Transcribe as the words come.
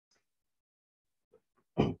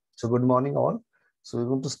So good morning all. So we're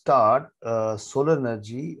going to start solar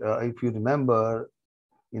energy. If you remember,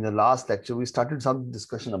 in the last lecture, we started some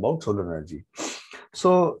discussion about solar energy.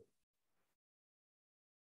 So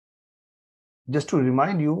just to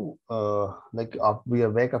remind you, we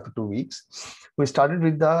are back after 2 weeks. We started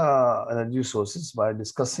with the energy sources by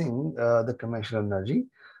discussing the conventional energy.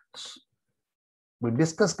 We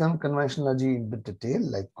discussed conventional energy in detail,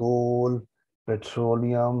 like coal,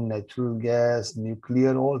 petroleum, natural gas,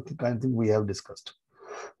 nuclear, all the kind of things we have discussed.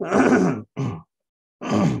 Now,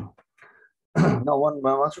 one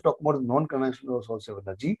wants to talk about non-conventional source of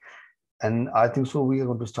energy, and I think so. We are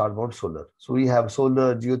going to start about solar. So we have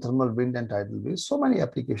solar, geothermal, wind, and tidal waves. So many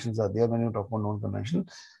applications are there when you talk about non-conventional.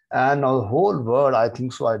 And now the whole world, I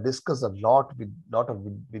think so. I discussed a lot with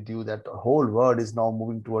you that the whole world is now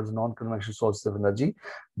moving towards non-conventional sources of energy,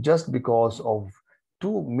 just because of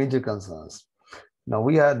two major concerns. Now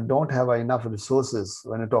we don't have enough resources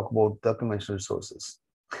when you talk about the conventional resources.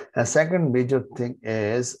 And second major thing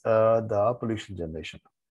is the pollution generation.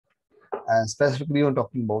 And specifically, we're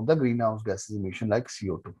talking about the greenhouse gases emission like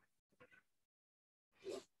CO2.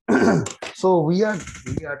 So we are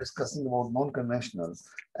discussing about non-conventional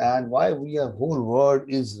and why whole world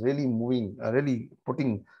is really moving, really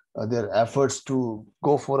putting their efforts to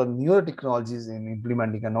go for a newer technologies in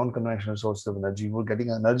implementing a non-conventional source of energy. We're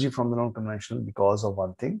getting energy from the non-conventional because of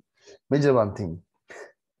one thing, major one thing,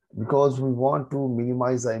 because we want to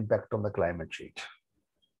minimize the impact on the climate change.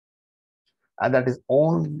 And that is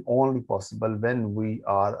only possible when we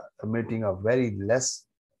are emitting a very less,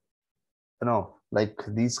 like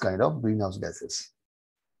these kind of greenhouse gases.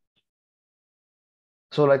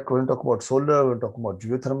 So like when we talk about solar, we're talking about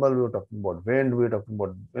geothermal, we're talking about wind, we're talking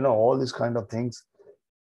about, all these kind of things.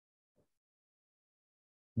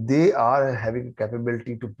 They are having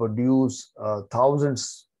capability to produce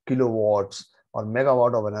thousands kilowatts or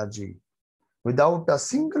megawatt of energy without a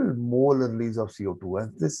single mole release of CO2.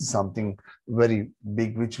 And this is something very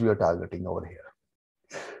big, which we are targeting over here.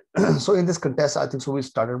 So in this contest, I think so we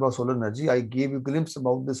started about solar energy. I gave you a glimpse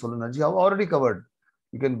about the solar energy. I've already covered.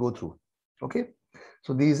 You can go through. Okay.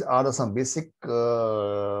 So these are some basic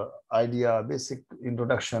basic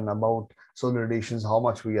introduction about solar radiations, how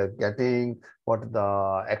much we are getting, what are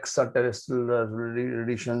the extraterrestrial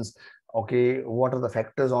radiations, okay, what are the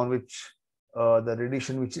factors on which the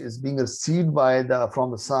radiation which is being received from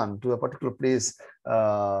the sun to a particular place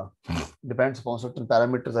depends upon certain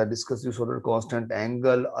parameters. I discussed the solar constant,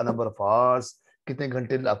 angle, a number of hours, kitne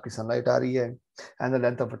ghante aapki sunlight aa rahi hai, and the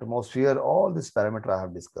length of atmosphere. All this parameter I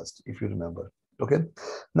have discussed, if you remember. Okay.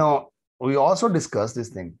 Now we also discussed this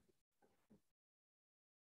thing.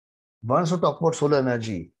 Once we talk about solar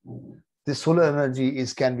energy, this solar energy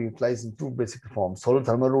can be utilized in two basic forms: solar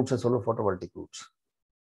thermal routes and solar photovoltaic routes.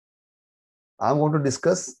 I'm going to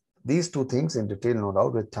discuss these two things in detail, no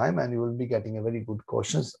doubt, with time, and you will be getting a very good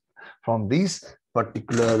questions from these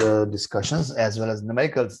particular discussions, as well as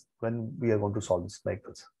numericals when we are going to solve these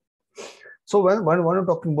numericals. So when I'm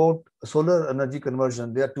talking about solar energy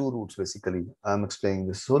conversion, there are two routes basically. I'm explaining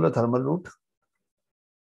this: solar thermal route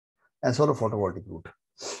and solar photovoltaic route.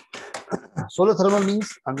 Solar thermal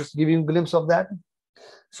means, I'm just giving you a glimpse of that.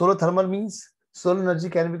 Solar thermal means solar energy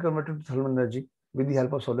can be converted to thermal energy with the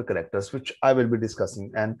help of solar collectors, which I will be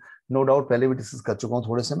discussing. And no doubt, पहले भी discuss कर चुका हूँ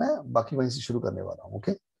थोड़े से, मैं बाकी वहीं से शुरू करने वाला हूँ.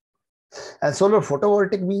 Okay. And solar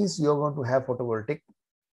photovoltaic means you are going to have photovoltaic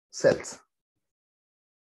cells.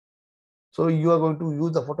 So you are going to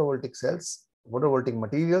use the photovoltaic cells, photovoltaic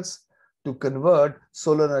materials to convert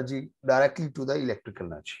solar energy directly to the electrical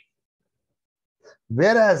energy.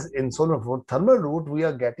 Whereas in solar thermal route, we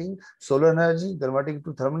are getting solar energy, converting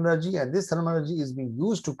to thermal energy, and this thermal energy is being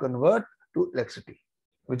used to convert to electricity,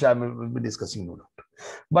 which I will be discussing no doubt.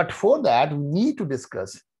 But for that, we need to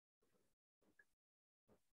discuss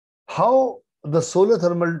how the solar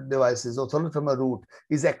thermal devices or solar thermal route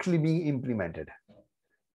is actually being implemented.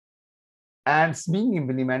 And it's being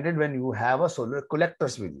implemented when you have a solar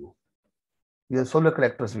collectors with you. You have solar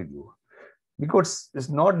collectors with you. Because it's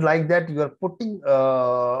not like that you are putting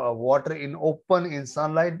water in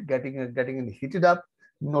sunlight, getting it heated up,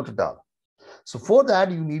 not at all. So for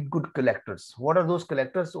that, you need good collectors. What are those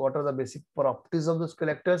collectors? What are the basic properties of those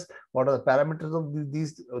collectors? What are the parameters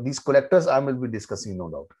of these collectors? I will be discussing, no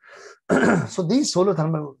doubt. So these solar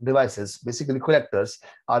thermal devices, basically collectors,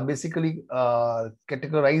 are basically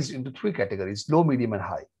categorized into three categories: low, medium, and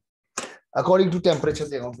high. According to temperature,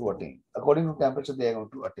 they are going to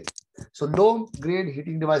attain. So low grade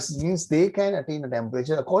heating devices means they can attain a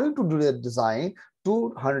temperature according to their design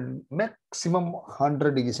 200 maximum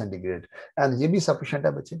 100 degrees centigrade, and ये भी sufficient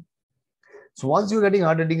है बच्चे. So once you're getting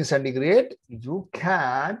 100 degrees centigrade, you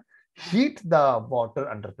can heat the water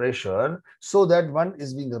under pressure so that one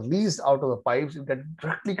is being released out of the pipes, it gets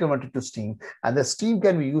directly converted to steam, and the steam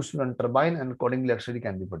can be used in a turbine, and accordingly electricity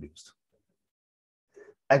can be produced.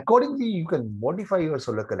 Accordingly, you can modify your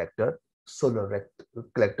solar collectors, so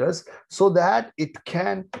that it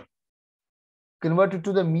can convert it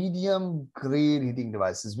to the medium grade heating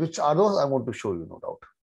devices. Which are those? I want to show you, no doubt.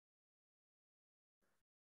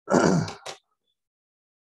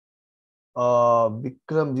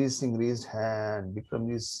 Bikramjit Singh raised hand.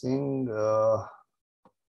 Bikramjit Singh.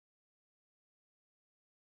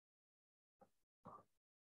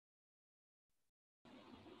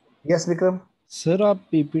 Yes, Bikram. Sir आप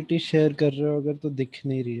PPT share कर रहे हो अगर तो दिख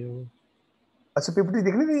नहीं रही है वो. अच्छा, पीपीटी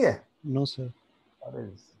दिख नहीं रही है? No sir. अरे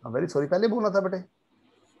वेरी सॉरी, पहले बोलना था बेटे,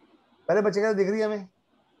 पहले बच्चे का दिख रही है हमें.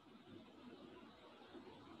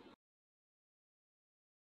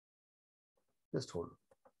 Just hold.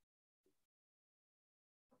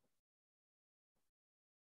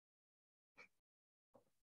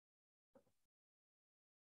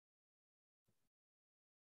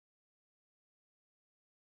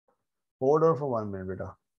 Hold on for 1 minute,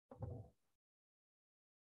 beta.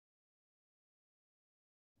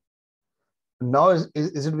 Now is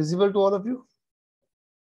it visible to all of you?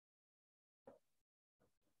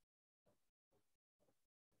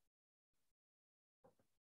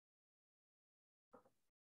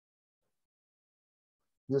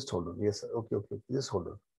 Just hold on. Yes, sir. Okay, okay, okay. Just hold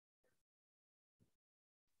on.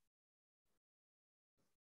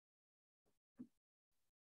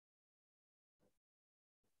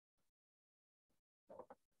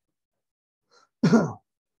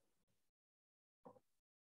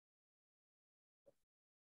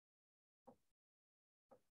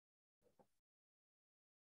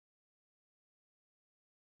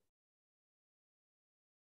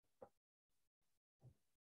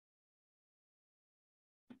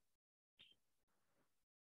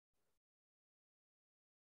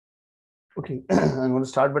 Okay, I'm going to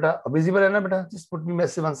start, beta. Visible है ना beta? Just put me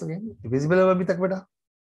message once again. Visible है अभी तक beta?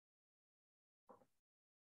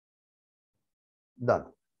 Done.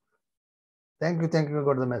 Thank you, thank you. I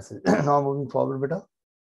got the message. Now moving forward, beta.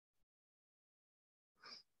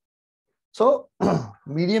 So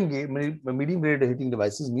medium grade heating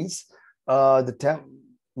devices means the temp.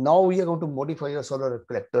 Now we are going to modify your solar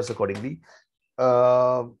collectors accordingly.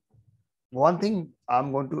 One thing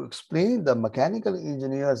I'm going to explain: the mechanical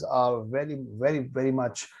engineers are very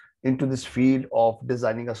much into this field of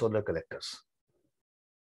designing a solar collectors.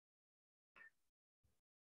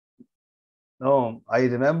 No, I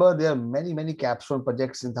remember there are many capstone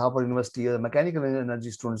projects in Thapar University. The mechanical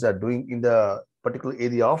energy students are doing in the particular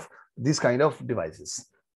area of these kind of devices,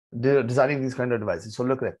 designing these kind of devices,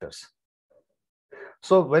 solar collectors.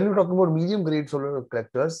 So when we're talking about medium grade solar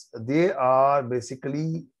collectors, they are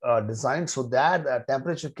basically designed so that the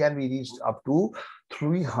temperature can be reached up to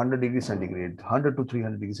 300 degrees centigrade, 100 to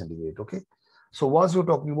 300 degrees centigrade. Okay. So once you're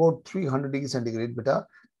talking about 300 degrees centigrade, beta,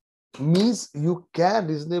 means you can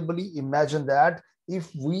reasonably imagine that if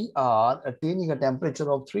we are attaining a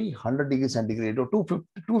temperature of 300 degrees centigrade or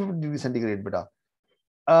 250 degrees centigrade, beta,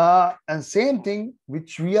 and same thing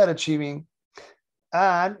which we are achieving,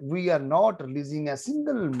 and we are not releasing a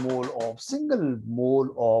single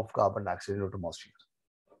mole of carbon dioxide into the atmosphere.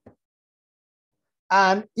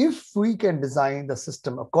 And if we can design the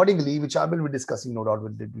system accordingly, which I will be discussing no doubt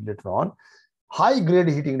with later on, high grade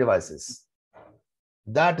heating devices,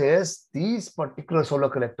 that is, these particular solar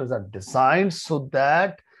collectors are designed so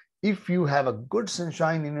that if you have a good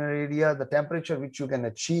sunshine in your area, the temperature which you can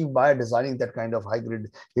achieve by designing that kind of high grade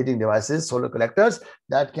heating devices, solar collectors,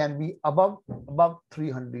 that can be above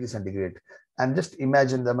 300 degrees centigrade. And just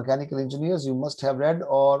imagine, the mechanical engineers, you must have read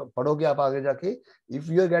or padhoge aap aage jaake, if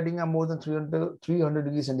you are getting a more than 300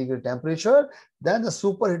 degrees centigrade temperature, then the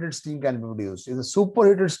superheated steam can be produced. If the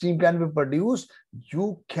superheated steam can be produced,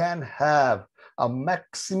 you can have a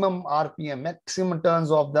maximum RPM, maximum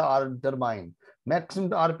turns of the turbine. Maximum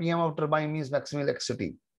RPM of turbine means maximum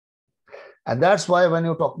electricity. And that's why when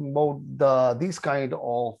you're talking about these kind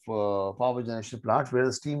of power generation plants where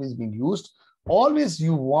the steam is being used, always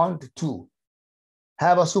you want to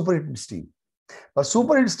have a superheated steam. But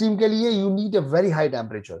superheated steam ke liye you need a very high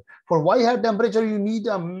temperature. For why high temperature? You need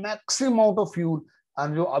a maximum amount of fuel.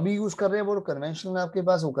 And जो अभी use कर रहे हैं वो conventional है आपके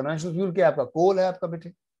पास, वो conventional fuel क्या है आपका? कोल है आपका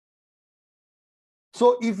बेटे.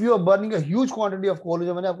 So if you are burning a huge quantity of coal,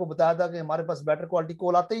 जो मैंने आपको बताया था कि हमारे पास better quality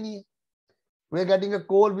coal आता ही नहीं है. We are getting a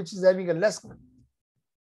coal which is having a less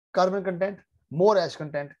carbon content, more ash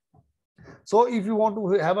content. So if you want to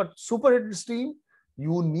have a superheated steam,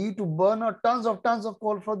 you need to burn tons of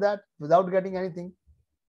coal for that without getting anything.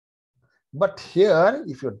 But here,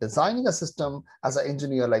 if you're designing a system as an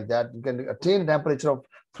engineer like that, you can attain a temperature of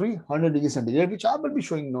 300 degrees centigrade, which I will be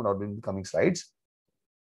showing no doubt in the coming slides.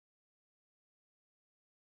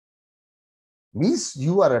 Means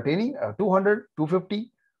you are attaining 200,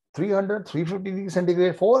 250, 300, 350 degrees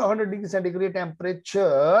centigrade, 400 degrees centigrade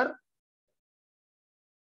temperature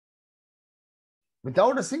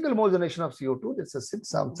without a single mole generation of CO2.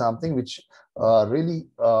 That's something which really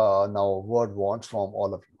now world wants from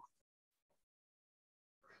all of you.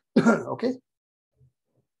 Okay.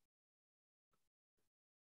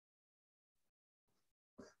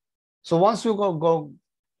 So once you go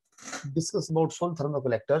discuss about solar thermal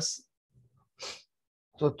collectors.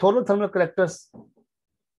 So solar thermal collectors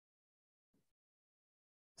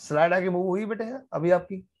slide आगे move हुई बेटे अभी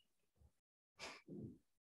आपकी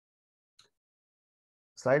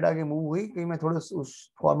slide आगे move हुई कि मैं थोड़े उस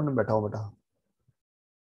फॉर्मेट में बैठा हूं बेटा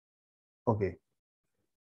okay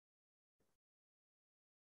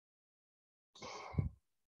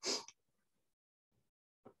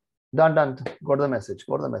done got the message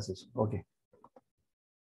okay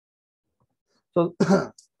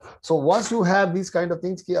so once you have these kind of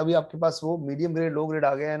things कि अभी आपके पास वो medium grade low grade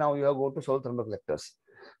आ गए हैं now you have go to solar thermal collectors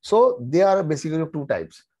so they are basically of two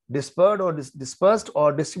types dispersed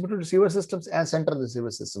or distributed receiver systems and central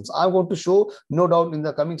receiver systems. I'm going to show no doubt in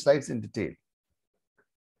the coming slides in detail.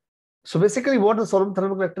 So basically what the solar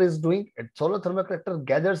thermal collector is doing, a solar thermal collector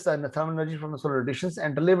gathers the thermal energy from the solar radiations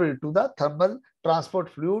and delivers it to the thermal transport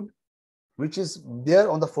fluid which is there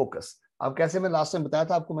on the focus. अब कैसे मैं last time बताया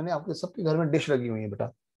था आपको मैंने आपके सबके घर में डिश लगी हुई है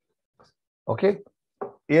बेटा ओके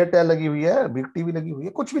एयरटेल लगी हुई है बिग टीवी लगी हुई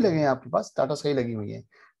है कुछ भी लगे हैं आपके पास टाटा स्काई लगी हुई है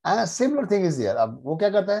and similar thing is there अब वो क्या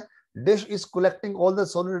करता है dish is collecting all the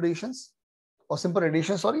solar radiations और simple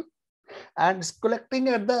radiation sorry and is collecting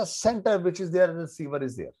at the centre which is there receiver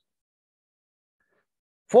is their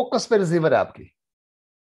focus पे रिसीवर है आपकी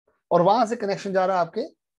और वहां से कनेक्शन जा रहा है आपके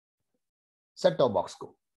सेट टॉप बॉक्स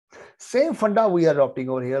को Same funda we are adopting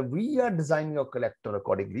over here. We are designing your collector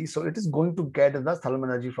accordingly. So it is going to get the thermal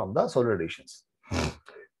energy from the solar radiations.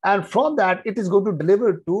 And from that, it is going to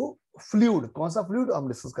deliver to fluid. कौन सा fluid हम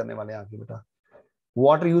discuss करने वाले हैं आगे बेटा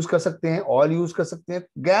water use कर सकते हैं ऑयल यूज कर सकते हैं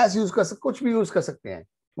गैस यूज कर सकते कुछ भी यूज कर सकते हैं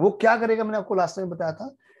वो क्या करेगा मैंने आपको लास्ट टाइम बताया था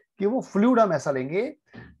कि वो फ्लूइड हम ऐसा लेंगे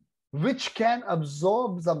which can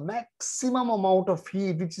absorb the maximum amount of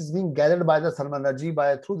heat which is being gathered by the thermal energy by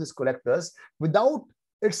through these collectors without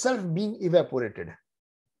itself being evaporated.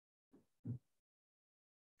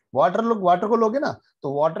 Water को लोगे ना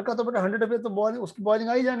तो वाटर का तो बेटा 100 पे तो बॉइलिंग उसकी बॉइलिंग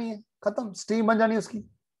आ ही जानी है खत्म स्टीम बन जानी है उसकी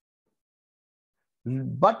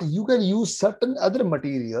but you can use certain other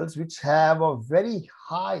materials which have a very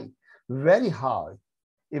high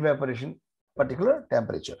evaporation particular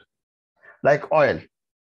temperature like oil.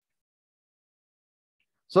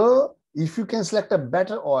 So if you can select a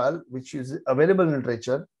better oil which is available in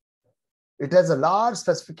literature, it has a large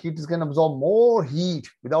specific heat, it can absorb more heat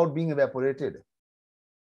without being evaporated.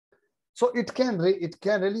 So it can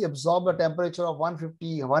really absorb a temperature of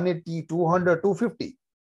 150, 180, 200, 250.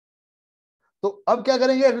 तो अब क्या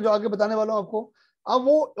करेंगे जो आगे बताने वाला हूं आपको अब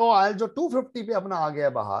वो ऑयल जो 250 पे अपना आ गया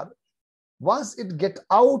बाहर once it get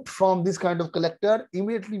out from this kind of collector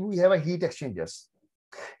immediately we have a heat exchangers.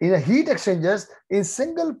 In a heat exchangers in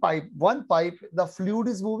single pipe one pipe the fluid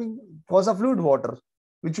is moving cause of fluid water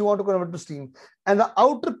which you want to convert to steam and the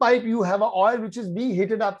outer pipe you have an oil which is being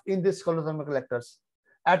heated up in this solar thermal collectors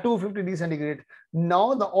at 250 degrees centigrade.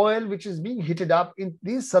 Now the oil which is being heated up in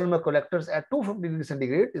these thermal collectors at 250 degrees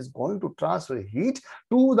centigrade is going to transfer heat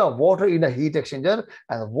to the water in a heat exchanger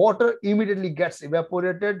and the water immediately gets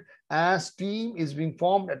evaporated and steam is being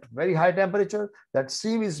formed at very high temperature. That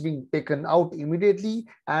steam is being taken out immediately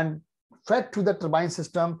and fed to the turbine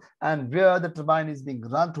system and where the turbine is being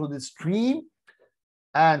run through the stream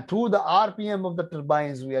and through the RPM of the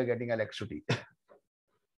turbines we are getting electricity.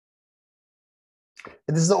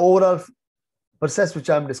 This is the overall process which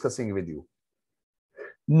I am discussing with you.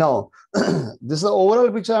 Now, this is the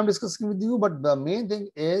overall picture I am discussing with you, but the main thing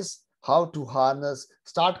is how to harness.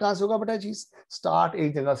 Start कहाँ से होगा बेटा चीज? Start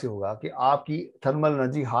एक जगह से होगा कि आपकी थर्मल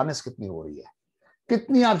एनर्जी हार्नेस कितनी हो रही है,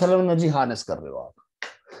 कितनी आप थर्मल एनर्जी हार्नेस कर रहे हो आप.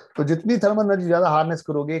 तो जितनी थर्मल एनर्जी ज्यादा हार्नेस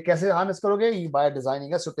करोगे, कैसे हार्नेस करोगे? Bye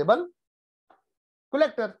designing a suitable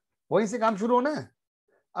collector. वहीं से काम शुरू होना है.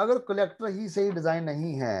 अगर कलेक्टर ही सही डिजाइन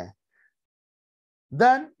नहीं है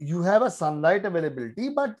then you have a sunlight availability,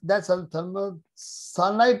 but that thermal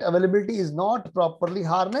sunlight availability is not properly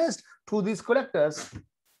harnessed through these collectors.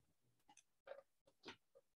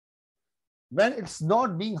 When it's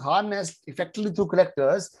not being harnessed effectively through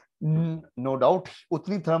collectors, no doubt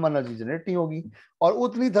उतनी थर्मल एनर्जी जनरेट नहीं होगी, और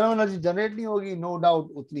उतनी thermal energy generate नहीं होगी, no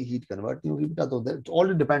doubt उतनी heat convert नहीं होगी बेटा. तो that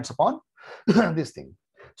all depends upon this thing.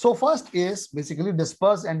 So first is basically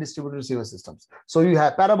dispersed and distributed receiver systems. So you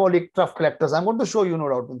have parabolic trough collectors. I'm going to show you no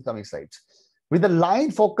doubt in the coming slides. With a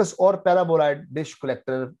line focus or paraboloid dish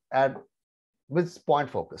collector at with point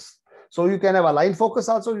focus. So you can have a line focus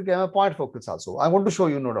also, you can have a point focus also. I'm going to show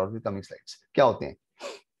you no doubt in the coming slides. क्या होते हैं?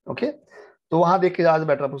 Okay. तो वहां देख के ज्यादा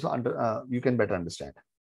better you can better understand.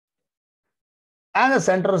 And the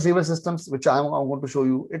central receiver systems, which I'm going to show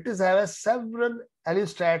you, it is have several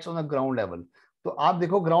heliostrats on the ground level. तो आप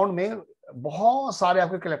देखो ग्राउंड में बहुत सारे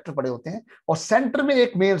आपके कलेक्टर पड़े होते हैं, और सेंटर में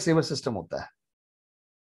एक मेन रिसीवर सिस्टम होता है.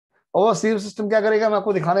 और रिसीवर सिस्टम क्या करेगा, मैं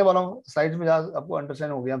आपको दिखाने वाला हूँ स्लाइड्स में, आपको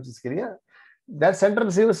अंडरस्टैंड हो गया हम इसके लिए. That central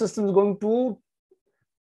receiver system is going to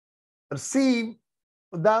receive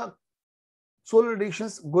the solar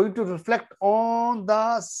radiations, going to reflect on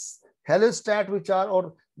the heliostat which are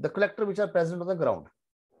or the collector which are present on the ground.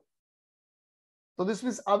 तो दिस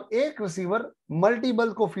मींस अब एक receiver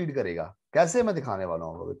multiple को feed करेगा. कैसे, मैं दिखाने वाला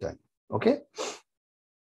हूं with time. Okay.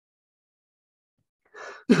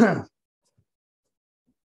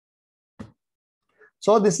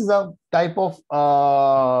 So this is a type of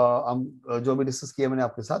जो भी डिस्कस किया मैंने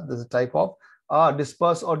आपके साथ, this is type of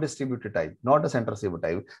dispersed or distributed type, not a center receiver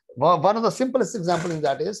type. One of the simplest example in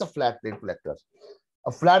that is a flat plate collector.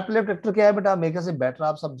 A flat plate collector क्या है बेटा, मेरे ख्याल से बेटर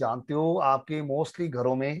आप सब जानते हो, आपके मोस्टली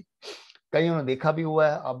घरों में कहीं उन्होंने देखा भी हुआ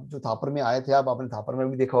है. अब जो थापर में आए थे, आप आपने थापर में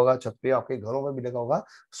भी देखा होगा, छत पे आपके घरों में भी देखा होगा,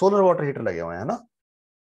 सोलर वाटर हीटर लगे हुए हैं ना.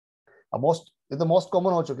 अब ये तो मोस्ट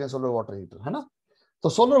कॉमन हो चुके हैं सोलर वाटर हीटर, है ना. तो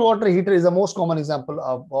solar water heater is the most common example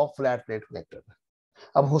of flat plate collector.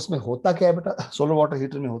 अब उसमें होता क्या है बेटा, सोलर वाटर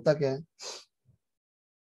हीटर में होता क्या है,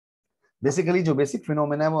 बेसिकली जो बेसिक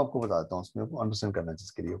फिनोमेना है वो आपको बताता हूँ, उसमें अंडरस्टैंड करना चाहिए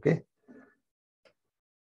इसके लिए. Okay.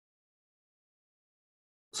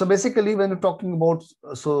 So basically when you're talking about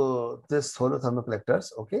this solar thermal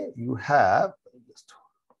collectors, okay, you have just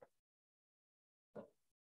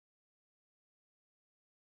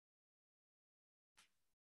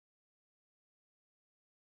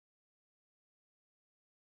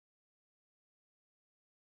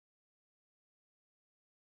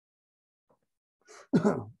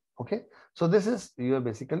okay, so this is your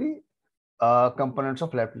basically components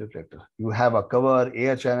of flat plate collector. You have a cover,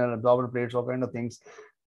 air channel, absorber plates, all kind of things.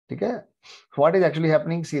 Okay. So what is actually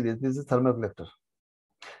happening, see this is thermal collector,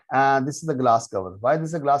 and this is the glass cover. Why this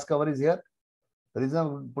is a glass cover is here? The reason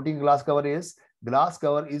I'm putting glass cover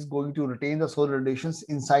is going to retain the solar radiations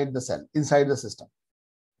inside the cell, inside the system.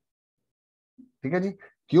 ठीक है जी.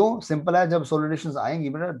 क्यों? Simple है, जब solar radiations आएंगी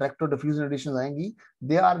बेटा, direct और diffusion radiations आएंगी,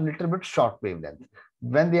 they are little bit short wavelength.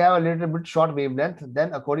 When they have a little bit short wavelength,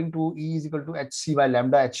 then according to E is equal to hc by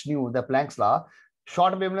lambda h nu, the Planck's law,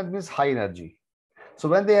 short wavelength means high energy. So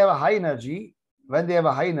when they have a high energy,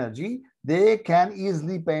 they can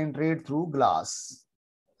easily penetrate through glass.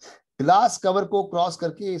 Glass cover को cross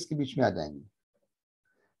करके इसके बीच में आ जाएंगे.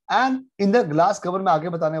 And in the glass cover में आगे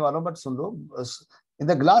बताने वाला हूं, but soon low, in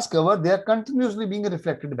the glass cover they are continuously being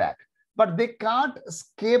reflected back, but they can't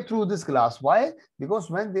escape through this glass. Why? Because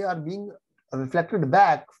when they are being reflected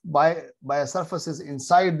back by surfaces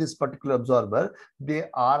inside this particular absorber, they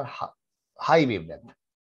are high wavelength,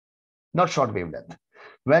 not short wavelength.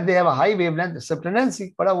 When they have a high wavelength, it's a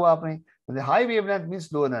tendency, पढ़ा हुआ आपने, the high wavelength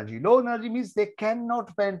means low energy. Low energy means they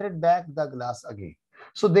cannot penetrate back the glass again,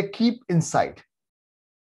 so they keep inside.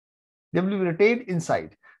 They will be retained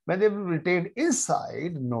inside. When they will be retained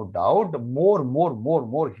inside, no doubt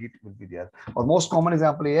more heat will be there. और most common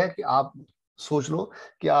example ये है कि आप सोच लो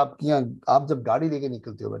कि आप जब गाड़ी लेके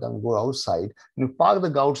निकलते हो बेटा, go outside, you park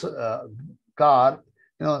the car,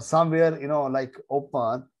 somewhere, like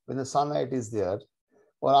open when the sunlight is there,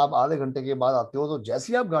 और आप आधे घंटे के बाद आते हो, तो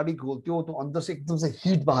जैसे ही आप गाड़ी खोलते हो तो अंदर से एकदम से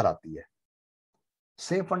हीट बाहर आती है.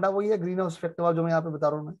 सेम फंडा वही है ग्रीन हाउस इफेक्ट वाला जो मैं यहाँ पे बता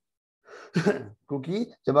रहा हूँ मैं. क्योंकि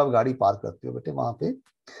जब आप गाड़ी पार्क करते हो बेटे वहां पे,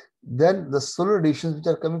 then the solar radiations which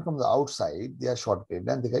are coming from the outside, they are short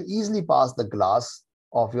wavelength, they can easily pass the glass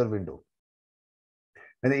of your window.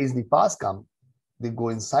 When they easily they go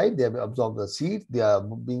inside, they absorb the seat, they are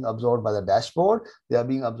being absorbed by the dashboard, they are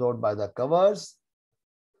being absorbed by the covers.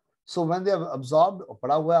 So when they are absorbed,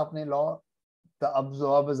 पढ़ा हुआ है अपने law, the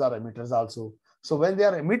absorbers are emitters also. So when they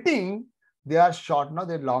are emitting, they are short, now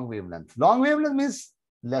they're long wavelength. Long wavelength means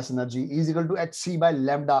less energy, is equal to hc by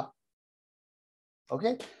lambda.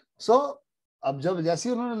 Okay. So अब जब जैसे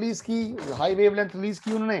उन्होंने release की, high wavelength release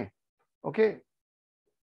की उन्होंने, okay,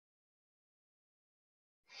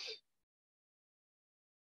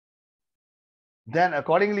 then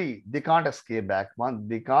accordingly they can't escape back.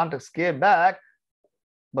 They can't escape back.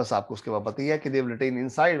 बस आपको उसके बाद पता ही है कि they will retain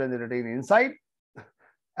inside, when they retain inside,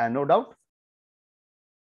 and no doubt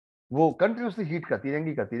वो कंटिन्यूसली हीट करती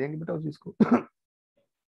रहेंगी बेटा उस चीज को.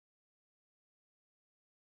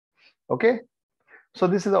 Okay, so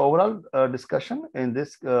this is the overall discussion in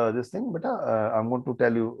this thing, but I'm going to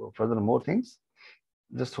tell you further more things.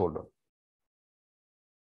 Just hold on.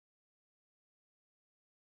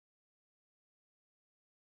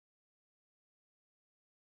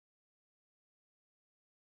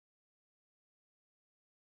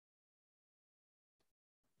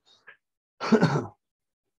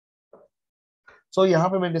 So यहाँ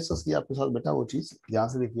पे मैं डिस्कस किया आपके साथ बेटा वो चीज, ध्यान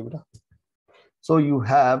से देखिए बेटा. So you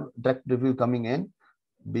have direct review coming in,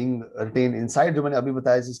 being retained inside, जो मैंने अभी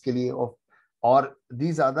बताया जिसके लिए, और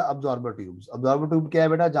these are the absorber tubes. Absorber tube क्या है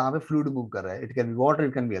बेटा? जहाँ पे fluid move कर रहा है. It can be water,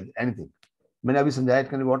 it can be anything. मैंने अभी समझाया, it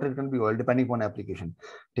can be water, it can be oil, depending upon application.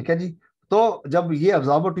 ठीक है जी. तो जब ये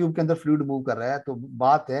absorber tube के अंदर fluid move कर रहा है तो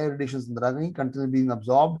बात है radiations अंदर आ गई, continuously being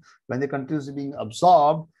absorbed. When they continuously being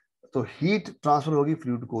absorbed, तो heat transfer होगी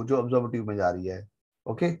fluid को जो absorber tube में जा रही है.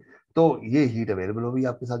 ओके, तो ये heat available होगी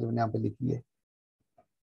आपके साथ जो मैंने यहाँ पे लिखी है.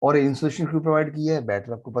 और इंसुलेशन क्यों प्रोवाइड की है?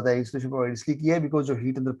 बेटर आपको पता है इंसुलेशन प्रोवाइड इसलिए की है बिकॉज जो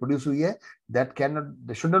हीट अंदर प्रोड्यूस हुई है that can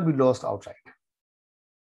not, should not be lost outside.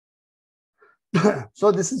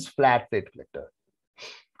 So this is flat plate collector.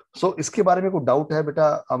 सो इसके बारे में कोई डाउट है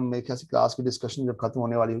बेटा? हम मेरे ख्याल से क्लास की डिस्कशन जब खत्म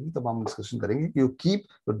होने वाली होगी तब हम डिस्कशन करेंगे. You keep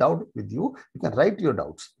your doubt with you can write your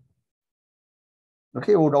doubts.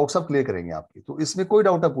 Okay, वो डाउट्स आप क्लियर करेंगे आपकी. तो इसमें कोई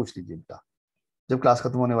डाउट आप पूछ लीजिए बेटा जब क्लास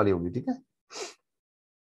खत्म होने वाली होगी. ठीक है.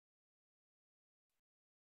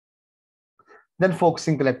 देन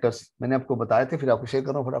फोकसिंग कलेक्टर्स मैंने आपको बताए थे, फिर आपको शेयर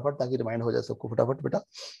कर रहा हूँ फटाफट ताकि रिमाइंड हो जाए सबको फटाफट बेटा.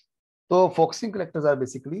 तो focusing collectors are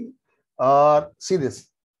basically, see this,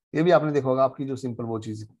 ये भी आपने देखा होगा आपकी जो सिंपल वो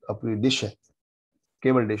चीज अपनी डिश है,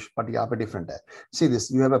 केबल डिश, बट यहाँ पे डिफरेंट है. See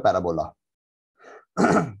this, you have a parabola.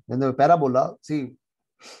 Parabola, C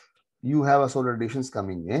you have a solar radiations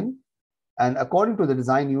coming in, and according to the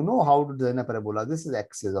design you know how to design a parabola. This is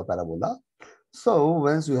axis of parabola. So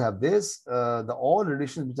once you have this, the all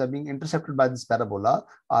radiations which are being intercepted by this parabola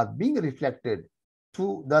are being reflected to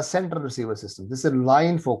the central receiver system. This is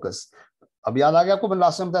line focus. अब याद आ गया आपको? मैंने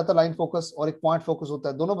last time बताया था line focus और एक point focus होता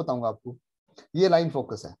है, दोनों बताऊंगा आपको. ये लाइन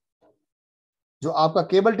फोकस है, जो आपका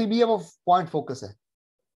केबल टीवी है वो पॉइंट फोकस है.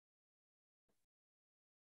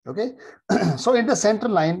 Okay. So in the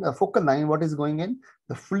central line, focal line, what is going in?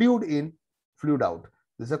 The fluid in, fluid out.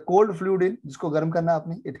 This is a cold fluid in, जिसको गर्म करना है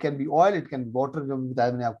आपने. It can be oil, it can be water, जो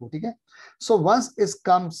बताया मैंने आपको. ठीक है. So once it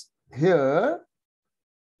comes here,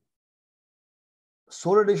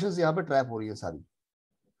 solar radiations यहाँ पे ट्रैप हो रही है सारी,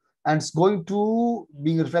 and it's going to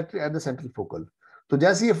being reflected at the central focal. तो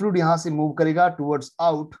जैसे ये fluid यहाँ से move करेगा towards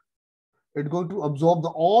out, it's going to absorb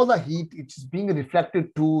all the heat which is being reflected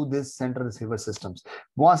to this central receiver systems.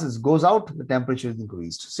 Once it goes out, the temperature is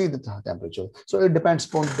increased. See the temperature. So it depends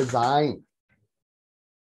upon design.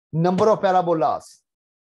 Number of parabolas.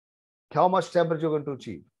 How much temperature you're going to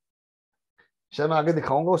achieve. शायद मैं आगे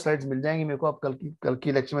दिखाऊंगा, वो slides मिल जाएंगी मेरे को. आप कल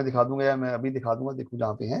की लेक्चर में दिखा दूंगा या मैं अभी दिखा दूंगा, देखो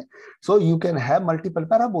जहाँ पे हैं. So you can have multiple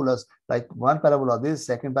parabolas, like one parabola this,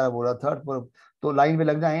 second parabola, third. तो लाइन में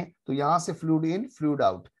लग जाए तो यहाँ से फ्लूइड इन फ्लूइड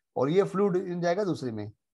आउट, और ये फ्लूइड इन जाएगा दूसरे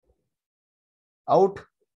में, आउट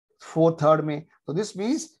फोर्थ थर्ड में. तो this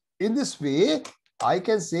means in this way I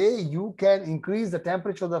can say you can increase the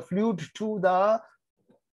temperature of the fluid to the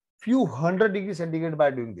few hundred degrees centigrade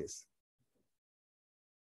by doing this.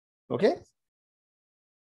 Okay.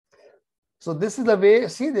 So this is the way.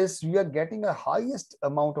 See this, we are getting a highest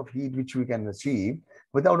amount of heat which we can achieve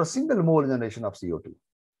without a single mole generation of CO2.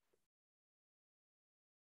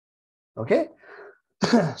 Okay.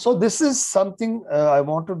 So this is something I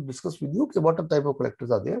want to discuss with you. What type of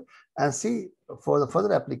collectors are there, and see for the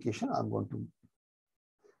further application I'm going to.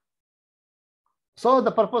 So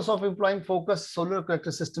the purpose of employing focused solar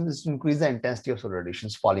collector system is to increase the intensity of solar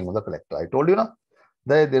radiations falling on the collector. I told you now,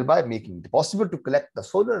 thereby making it possible to collect the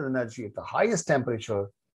solar energy at the highest temperature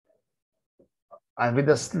and with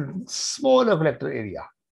a smaller collector area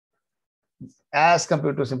as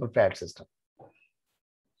compared to a simple flat system.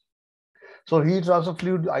 So heat transfer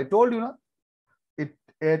fluid, I told you now,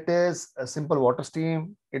 it is a simple water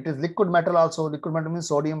stream. It is liquid metal also. Liquid metal means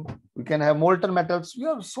sodium. We can have molten metals. You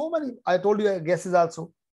have so many. I told you gases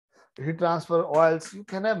also. Heat transfer, oils. You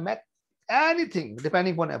can have anything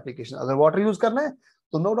depending upon application. अगर water use करना है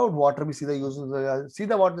तो no doubt water भी सीधा use हो जाएगा.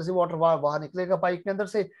 सीधा water से water बाहर निकलेगा पाइप के अंदर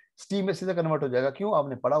से, steam में सीधा convert हो जाएगा. क्यों?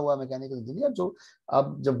 आपने पढ़ा हुआ मैकेनिकल इंजीनियर, जो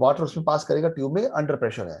अब जब water उसमें पास करेगा ट्यूब में, अंडर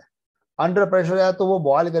प्रेशर है. अंडर प्रेशर है तो वो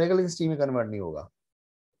बॉयल करेगा लेकिन स्टीम में कन्वर्ट नहीं होगा.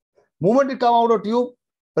 Movement it come out of tube,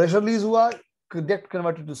 pressure release हुआ, get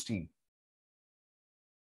converted to steam.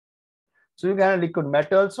 So you can liquid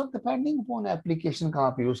metals और डिपेंडिंग अपॉन एप्लीकेशन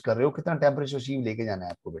कहाँ पे यूज कर रहे हो, कितना टेम्परेचर अचीव लेके जाना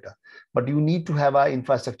है आपको बेटा, but you need to have a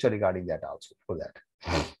infrastructure regarding that also for that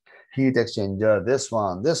heat exchanger, this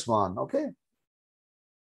one, okay.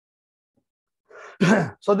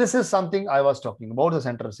 So this is something I was talking about the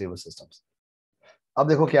central receiver systems. अब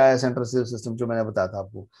देखो क्या है central receiver system जो मैंने बताया था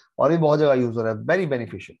आपको, और ये बहुत जगह यूज हो रहा है, very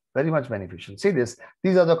beneficial, very much beneficial. See this,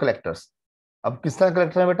 these are the collectors. अब किस तरह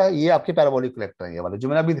कलेक्टर है बेटा, ये आपके पैराबोलिक कलेक्टर है, ये वाले जो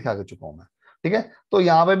मैंने अभी दिखा के चुका हूं मैं, ठीक है। तो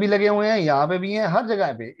यहाँ पे भी लगे हुए हैं, यहाँ पे भी हैं, हर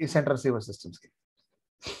जगह पे इस सेंट्रल रिसीवर सिस्टम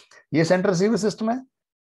के। ये सेंट्रल रिसीवर सिस्टम है,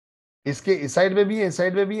 इसके इस साइड में भी है, इस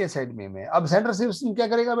साइड में भी है, इस साइड में है। अब सेंट्रल रिसीवर सिस्टम क्या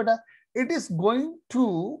करेगा बेटा, it is going to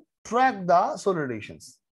track the solar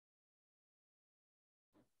radiations,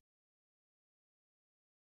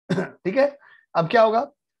 ठीक है। अब क्या होगा,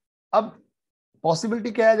 अब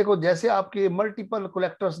पॉसिबिलिटी क्या है, देखो जैसे आपके मल्टीपल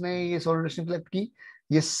कलेक्टर्स ने ये सोलर रेडिएशन कलेक्ट की,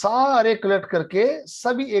 ये सारे कलेक्ट करके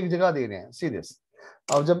सभी एक जगह दे रहे हैं सीरियस।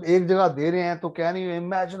 अब जब एक जगह दे रहे हैं तो can you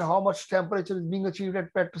imagine how much temperature is being achieved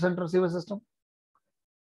eight central receiver system.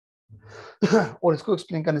 और इसको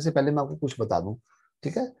एक्सप्लेन करने से पहले मैं आपको कुछ बता दूं,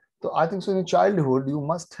 ठीक है। तो I think so in childhood you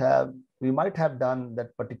must have, you might have done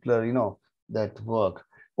that particular you know that work,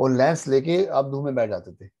 और लेंस लेके आप धूप में बैठ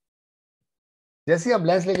जाते थे। जैसे ही आप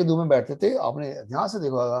लेंस लेके धूप में बैठते थे, आपने ध्यान से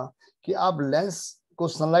देखा होगा कि आप लेंस को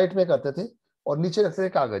सनलाइट में करते थे और नीचे रखते थे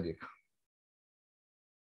कागज एक।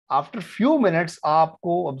 आफ्टर फ्यू मिनट्स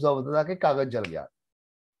आपको ऑब्जर्व होता था कि कागज जल गया।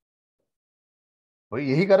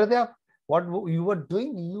 वही यही कर रहे थे आप। What you were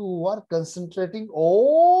doing, you were concentrating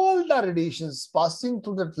all the radiations passing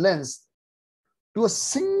through that lens to a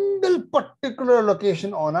single particular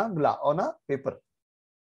location on a paper.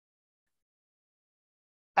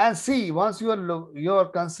 And see, once you are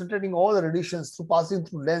concentrating all the radiations through passing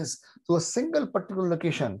through lens to a single particular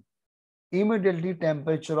location, immediately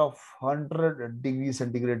temperature of 100 degrees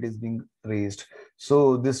centigrade is being raised. So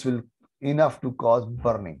this will enough to cause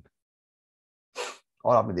burning.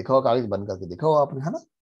 और आपने देखा होगा, कागज बंद करके देखा होगा आपने, है ना।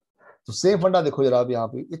 तो सेम फंडा देखो जरा, अब यहाँ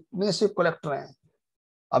पे इतने से कलेक्टर हैं।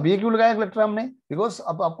 अब ये क्यों लगाया कलेक्टर हमने, बिकॉज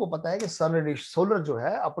अब आपको पता है कि सन रेडिएशन सोलर जो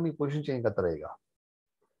है अपनी पोजीशन चेंज करता रहेगा।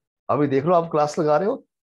 अभी देख लो, आप क्लास लगा रहे हो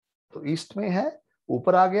तो ईस्ट में है,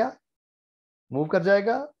 ऊपर आ गया, मूव कर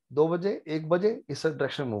जाएगा 2 बजे 1 बजे इस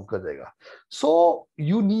डायरेक्शन मूव कर जाएगा। So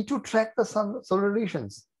you need to track the sun solar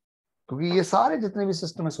radiations, क्योंकि ये सारे जितने भी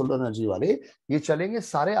सिस्टम है सोलर एनर्जी वाले, ये चलेंगे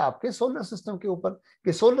सारे आपके सोलर सिस्टम के ऊपर,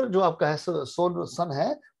 कि सोलर जो आपका है सोलर सन है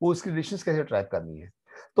वो इसकी रेडिएशंस कैसे ट्रैक करनी है।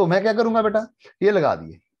 तो मैं क्या करूंगा बेटा, ये लगा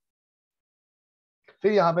दिए,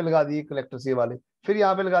 फिर यहाँ पे लगा दिए कलेक्टर्स ये वाले, फिर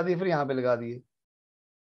यहाँ पे लगा दिए, फिर यहाँ पे लगा दिए।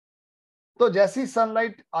 तो जैसी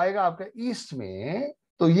सनलाइट आएगा आपके ईस्ट में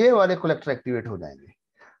तो ये वाले कलेक्टर एक्टिवेट हो जाएंगे।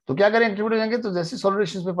 तो क्या करें, एक्टिवेट हो जाएंगे, तो जैसे सोलर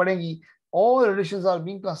रेडिएशंस पे पड़ेंगी, all radiations are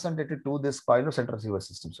being concentrated to this final central receiver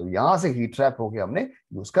system. So यहां से हीट ट्रैप होके हमने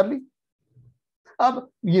यूज कर ली। अब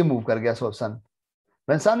ये मूव कर गया सन।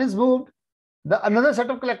 When sun is moved, the another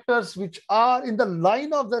set of collectors which are in the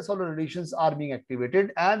line of the solar radiations are being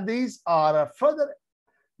activated, and these are further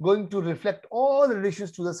going to reflect all the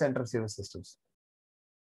radiations to the central receiver systems.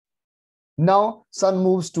 Now sun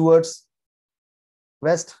moves towards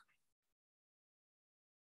west.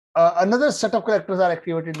 Another set of collectors are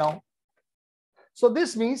activated now. So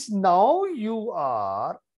this means now you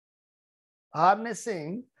are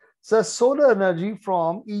harnessing the solar energy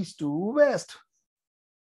from east to west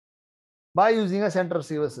by using a central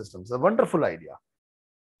receiver system. It's a wonderful idea.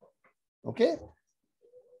 Okay.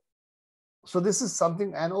 So this is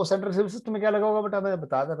something, and oh, central receiver system में क्या लगा होगा बेटा, मैंने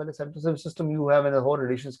बताया था पहले, central receiver system you have when the whole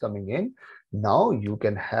radiations coming in. Now you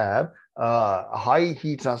can have high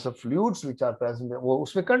heat transfer fluids which are present. वो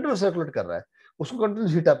उसमें कंट्रोल सर्कुलेट कर रहा है, उसको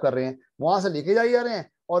कंटिन्यूस हीट अप कर रहे हैं, वहां से लेके जा रहे हैं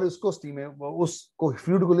और उसको स्टीम में, उसको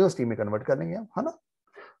फ्लूइड को ले स्टीम में कन्वर्ट कर लेंगे, है ना।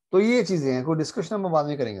 तो ये चीजें हैं, कोई डिस्कशन हम बाद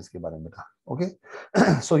में करेंगे इसके बारे में बेटा।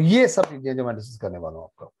 ओके। सो ये सब चीजें जो मैं डिस्कस करने वाला हूँ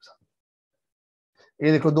आपका साथ।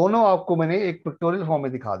 ये देखो, दोनों आपको मैंने एक पिक्टोरियल फॉर्म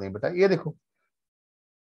में दिखा दें बेटा। ये देखो,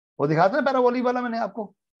 वो दिखाते ना पैराबोलिक वाला मैंने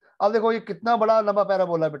आपको। अब देखो ये कितना बड़ा लंबा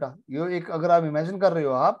पैराबोला है बेटा। ये एक, अगर आप इमेजिन कर रहे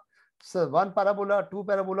हो आप, 1 पैराबोला, 2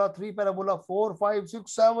 पैराबोला, 3 पैराबोला, 4 5 6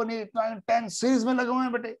 7 8 9 10 सीरीज में लगे हुए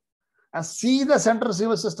हैं बेटे। And see the central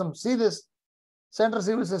receiver system. See this central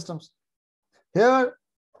receiver systems. Here,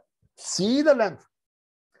 see the length.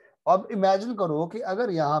 अब इमेजिन करो कि अगर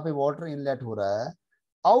यहाँ पे वाटर इनलेट हो रहा है,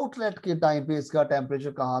 आउटलेट के टाइम पे इसका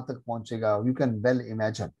टेम्परेचर कहां तक पहुंचेगा, you can well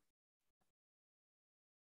imagine.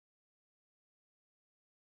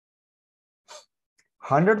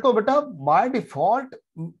 Hundred तो बेटा बाय डिफॉल्ट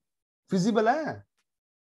फिजिबल है,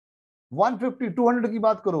 150 200 की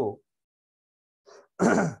बात करो।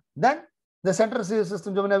 Then the central receiver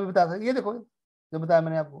system जो मैंने अभी बताया था, ये देखो जो बताया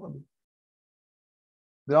मैंने आपको अभी,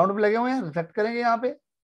 ग्राउंड पे लगे हुए हैं, रिफ्लेक्ट करेंगे यहाँ पे,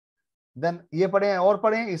 देन ये पड़े हैं और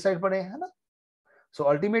पड़े हैं, इस साइड पड़े हैं, है ना। सो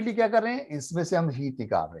अल्टीमेटली क्या कर रहे हैं, इसमें से हम हीट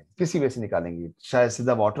निकाल रहे हैं, किसी वे से निकालेंगे, चाहे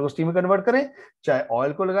सीधा वाटर को स्टीम में कन्वर्ट करें, चाहे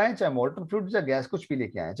ऑयल को लगाएं, चाहे मोल्टन फ्लूइड, चाहे गैस, कुछ भी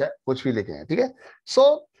लेके आए, चाहे कुछ भी लेके आए, ठीक है। So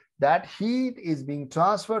that heat is being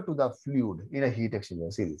transferred to the fluid in a heat exchanger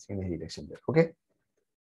series, in a heat exchanger, okay.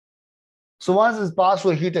 So once it's passed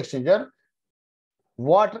through a heat exchanger,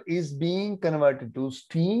 water is being converted to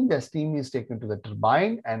steam. The steam is taken to the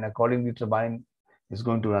turbine, and accordingly, turbine is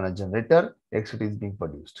going to run a generator. Electricity is being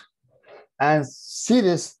produced. And see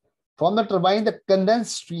this, from the turbine, the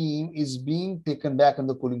condensed stream is being taken back in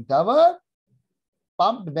the cooling tower,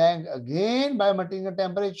 pumped back again by maintaining the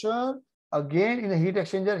temperature. Again in the heat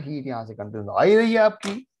exchanger, heat यहाँ से continue I रही है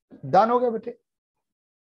आपकी, done हो गया बेटे।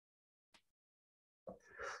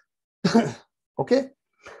 Okay,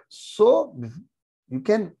 so you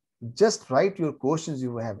can just write your questions.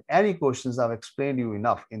 You have any questions, I've explained you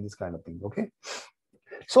enough in this kind of thing, okay.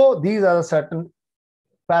 So these are the certain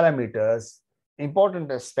parameters,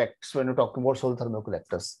 important aspects when you're talking about solar thermal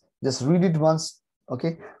collectors. Just read it once,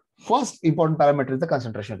 okay. First important parameter is the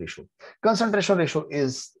concentration ratio. Concentration ratio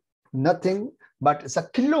is nothing but it's a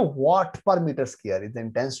kilowatt per meter square, is the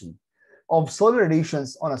intensity of solar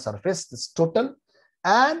radiations on a surface, this total,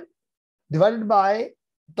 and divided by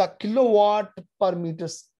the kilowatt per meter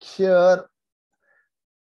square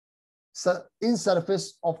in surface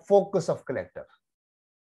of focus of collector.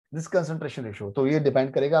 This concentration ratio, तो ये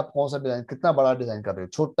depend करेगा आप कौन सा design, कितना बड़ा design कर रहे हो,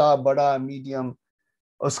 छोटा, बड़ा, मीडियम,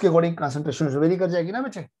 उसके अकॉर्डिंग concentration ratio वेरी कर जाएगी ना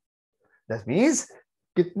बच्चे। दैट मींस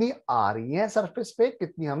कितनी आ रही है सरफेस पे,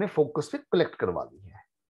 कितनी हमने फोकस पे कलेक्ट करवा ली है,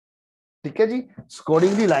 ठीक है जी।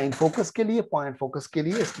 अकॉर्डिंगली लाइन फोकस के लिए, पॉइंट फोकस के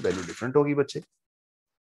लिए इसकी वैल्यू डिफरेंट होगी बच्चे,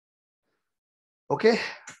 ओके।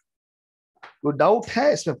 कोई डाउट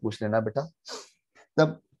है इसमें पूछ लेना बेटा।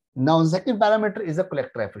 तब now second parameter is the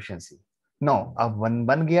collector efficiency. Now अब वन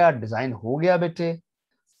बन गया, डिजाइन हो गया बेटे,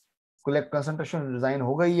 कलेक्ट कंसंट्रेशन डिजाइन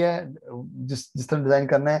हो गई है, जिस तरह डिजाइन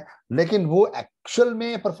करना है, लेकिन वो एक्चुअल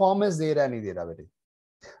में परफॉर्मेंस दे रहा है नहीं दे रहा बेटे,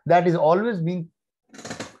 that is always being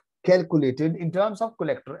calculated in terms of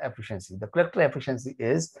collector efficiency. The collector efficiency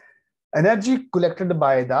is energy collected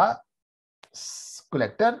by the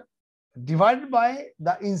collector divided by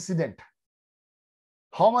the incident.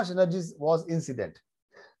 How much energy was incident?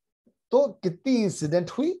 तो कितनी इंसिडेंट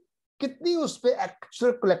हुई, कितनी उस पे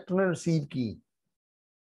एक्चुअल कलेक्टर ने receive की,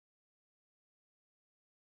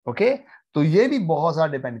 okay. तो ये भी बहुत सारा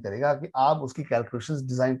डिपेंड करेगा कि आप उसकी कैलकुलेशंस,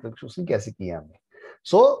 डिजाइन कैलकुलेशन कैसे की है हमने।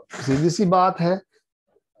 सो सीधी सी बात है।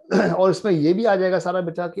 और इसमें ये भी आ जाएगा सारा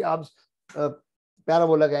बेटा कि आप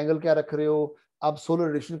पैराबोला का एंगल क्या रख रहे हो, आप सोलर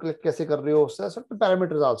रेडिएशन कलेक्ट कैसे कर रहे हो, सर्टेन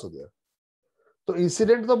पैरामीटर्स आल्सो देयर। तो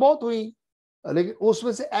इंसिडेंट तो बहुत हुई, लेकिन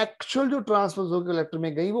उसमें से एक्चुअल जो ट्रांसफर जो कलेक्टर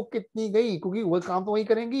में गई वो कितनी गई, क्योंकि वही काम तो वही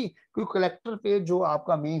करेंगी, क्योंकि कलेक्टर पे जो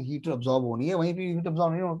आपका मेन हीट अब्सॉर्ब होनी है वहीं पे हीट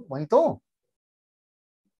अब्सॉर्ब नहीं हो, वहीं तो,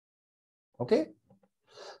 ओके।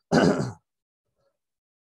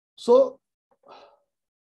 सो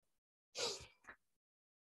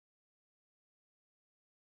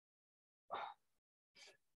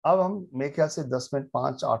अब हम मेरे ख्याल से 10 मिनट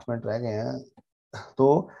 5-8 मिनट रह गए हैं,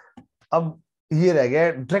 तो अब ये रह गया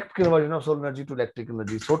direct conversion of solar energy to electric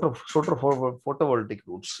energy, photovoltaic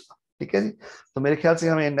roots, ठीक है जी। तो मेरे ख्याल से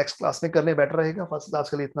हमें नेक्स्ट क्लास में करने बेटर रहेगा, फर्स्ट क्लास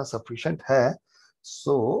के लिए इतना सफिशिएंट है।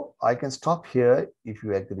 सो I can stop here if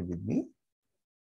you agree with me.